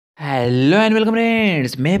Hello and welcome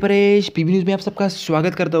friends, मैं Paresh PV news में आप सबका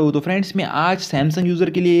स्वागत करता हूँ। तो फ्रेंड्स, मैं आज सैमसंग यूज़र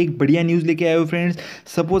के लिए एक बढ़िया न्यूज़ लेके आया हूँ। फ्रेंड्स,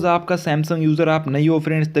 सपोज़ आपका सैमसंग यूज़र आप नहीं हो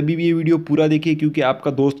फ्रेंड्स, तभी भी ये वीडियो पूरा देखिए, क्योंकि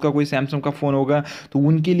आपका दोस्त का कोई सैमसंग का फ़ोन होगा तो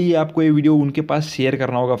उनके लिए आपको ये वीडियो उनके पास शेयर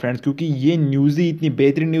करना होगा फ्रेंड्स, क्योंकि ये न्यूज़ ही इतनी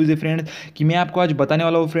बेहतरीन न्यूज़ है फ्रेंड्स कि मैं आपको आज बताने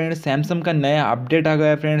वाला हूँ। फ्रेंड्स, सैमसंग का नया अपडेट आ गया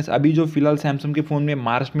है फ्रेंड्स। अभी जो फिलहाल सैमसंग के फ़ोन में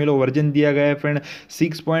मार्शमेलो वर्जन दिया गया है फ्रेंड,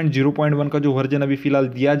 6.0.1 का जो वर्जन अभी फिलहाल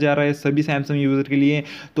दिया जा रहा है सभी सैमसंग यूज़र के लिए।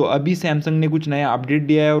 तो अभी सैमसंग ने कुछ नया अपडेट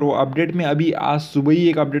दिया है और वो अपडेट में अभी आज सुबह ही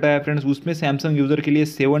एक अपडेट आया फ्रेंड्स। उसमें सैमसंग यूज़र के लिए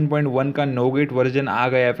 7.1 का नोगेट वर्जन आ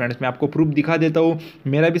गया है फ्रेंड्स। मैं आपको प्रूफ दिखा देता हूँ।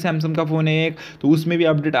 मेरा भी सैमसंग का फ़ोन है एक, तो उसमें भी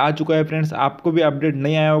अपडेट आ चुका है फ्रेंड्स। आपको भी अपडेट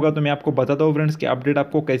नहीं आया होगा तो मैं आपको बताता हूँ फ्रेंड्स कि अपडेट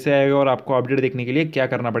आपको कैसे आएगा और आपको अपडेट देखने के लिए क्या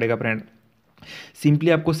करना पड़ेगा फ्रेंड। सिंपली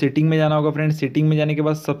आपको सेटिंग में जाना होगा फ्रेंड्स। सेटिंग में जाने के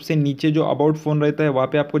बाद सबसे नीचे जो अबाउट फ़ोन रहता है वहाँ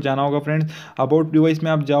पे आपको जाना होगा फ्रेंड्स। अबाउट डिवाइस में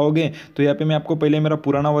आप जाओगे तो यहाँ पे मैं आपको पहले मेरा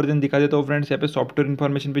पुराना वर्जन दिखा देता हूँ फ्रेंड्स। यहाँ पे सॉफ्टवेयर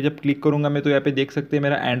इन्फॉर्मेशन पे जब क्लिक करूँगा मैं तो यहाँ पे देख सकते हैं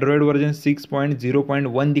मेरा एंड्रॉयड वर्जन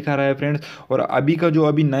 6.0.1 दिखा रहा है फ्रेंड्स। और अभी का जो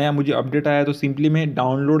अभी नया मुझे अपडेट आया तो सिंपली मैं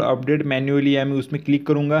डाउनलोड अपडेट मैन्युअली या मैं उसमें क्लिक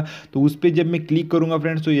करूँगा। तो उस पर जब मैं क्लिक करूँगा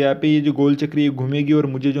फ्रेंड्स तो यहाँ पे ये जो गोल चक्री घूमेगी और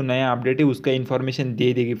मुझे जो नया अपडेट है उसका इन्फॉर्मेशन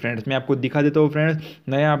दे देगी फ्रेंड्स। मैं आपको दिखा देता हूँ फ्रेंड्स।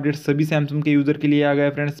 नया अपडेट सभी सैमसंग के यूज़र के लिए आ गया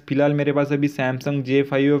है फ्रेंड्स। फिलहाल मेरे पास अभी सैमसंग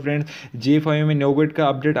J5 है फ्रेंड्स। J5 में नोगेट का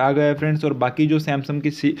अपडेट आ गया है फ्रेंड्स। और बाकी जो सैमसंग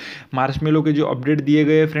के मार्शमेलो के जो अपडेट दिए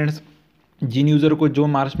गए हैं फ्रेंड्स, जिन यूज़र को जो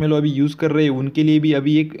मार्शमेलो अभी यूज़ कर रहे हैं उनके लिए भी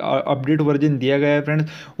अभी एक अपडेट वर्जन दिया गया है फ्रेंड्स।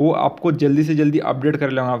 वो आपको जल्दी से जल्दी अपडेट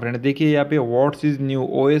कर लेना फ्रेंड्स। देखिए यहाँ पे what's is new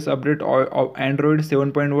OS update Android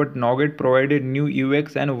 7.1 नॉगेट provided new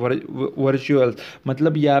UX and वर्चुअल्स।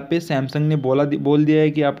 मतलब यहाँ पे सैमसंग ने बोल दिया है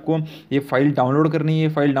कि आपको ये फाइल डाउनलोड करनी है।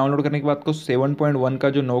 फाइल डाउनलोड करने के बाद आपको 7.1 का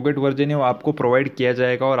जो नॉगेट वर्जन है वो आपको प्रोवाइड किया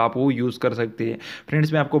जाएगा और आप वो यूज़ कर सकते हैं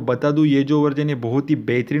फ्रेंड्स। मैं आपको बता दूँ ये जो वर्जन है बहुत ही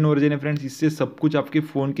बेहतरीन वर्जन है फ्रेंड्स। इससे सब कुछ आपके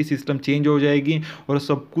फ़ोन की सिस्टम चेंज हो जाएगी और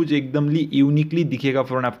सब कुछ एकदमली यूनिकली दिखेगा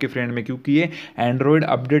फ़ोन आपके फ्रेंड में, क्योंकि ये एंड्रॉयड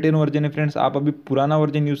अपडेटेड वर्जन है फ्रेंड्स। आप अभी पुराना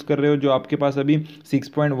वर्जन यूज़ कर रहे हो, जो आपके पास अभी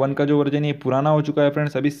 6.1 का जो वर्जन है पुराना हो चुका है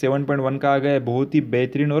फ्रेंड्स। अभी 7.1 का आ गया है, बहुत ही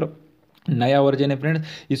बेहतरीन और नया वर्जन है फ्रेंड्स।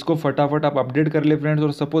 इसको फटाफट आप अपडेट कर ले फ्रेंड्स।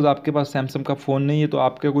 और सपोज़ आपके पास सैमसंग का फ़ोन नहीं है तो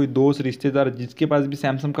आपका कोई दोस्त रिश्तेदार जिसके पास भी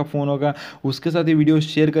सैमसंग का फ़ोन होगा उसके साथ ये वीडियो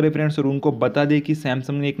शेयर करें फ्रेंड्स और उनको बता दें कि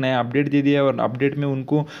सैमसंग ने एक नया अपडेट दे दिया है। और अपडेट में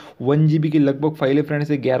उनको 1 GB की लगभग फाइल है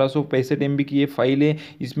फ्रेंड्स। 1165 MB की ये फाइल है।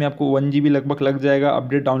 इसमें आपको 1 GB लगभग लग जाएगा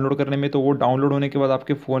अपडेट डाउनलोड करने में। तो वो डाउनलोड होने के बाद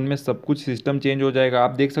आपके फ़ोन में सब कुछ सिस्टम चेंज हो जाएगा।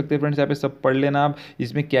 आप देख सकते हैं फ्रेंड्स, यहाँ पे सब पढ़ लेना आप,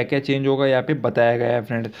 इसमें क्या क्या चेंज होगा यहाँ पे बताया गया है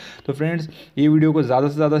फ्रेंड्स। तो फ्रेंड्स, ये वीडियो को ज़्यादा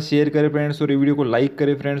से ज़्यादा शेयर करें फ्रेंड्स और ये वीडियो को लाइक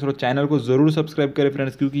करें फ्रेंड्स और चैनल को जरूर सब्सक्राइब करें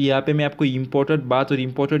फ्रेंड्स, क्योंकि यहाँ पे मैं आपको इंपॉर्टेंट बात और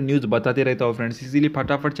इंपॉर्टेंट न्यूज़ बताते रहता हूँ फ्रेंड्स। इसीलिए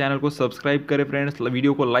फटाफट चैनल को सब्सक्राइब करें फ्रेंड्स,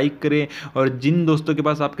 वीडियो को लाइक करें और जिन दोस्तों के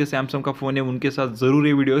पास आपके सैमसंग का फ़ोन है उनके साथ ज़रूर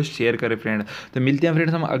ये वीडियो शेयर करें फ्रेंड्स। तो मिलते हैं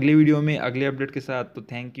फ्रेंड्स हम अगले वीडियो में अगले अपडेट के साथ। तो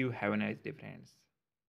thank you, have a nice day friends.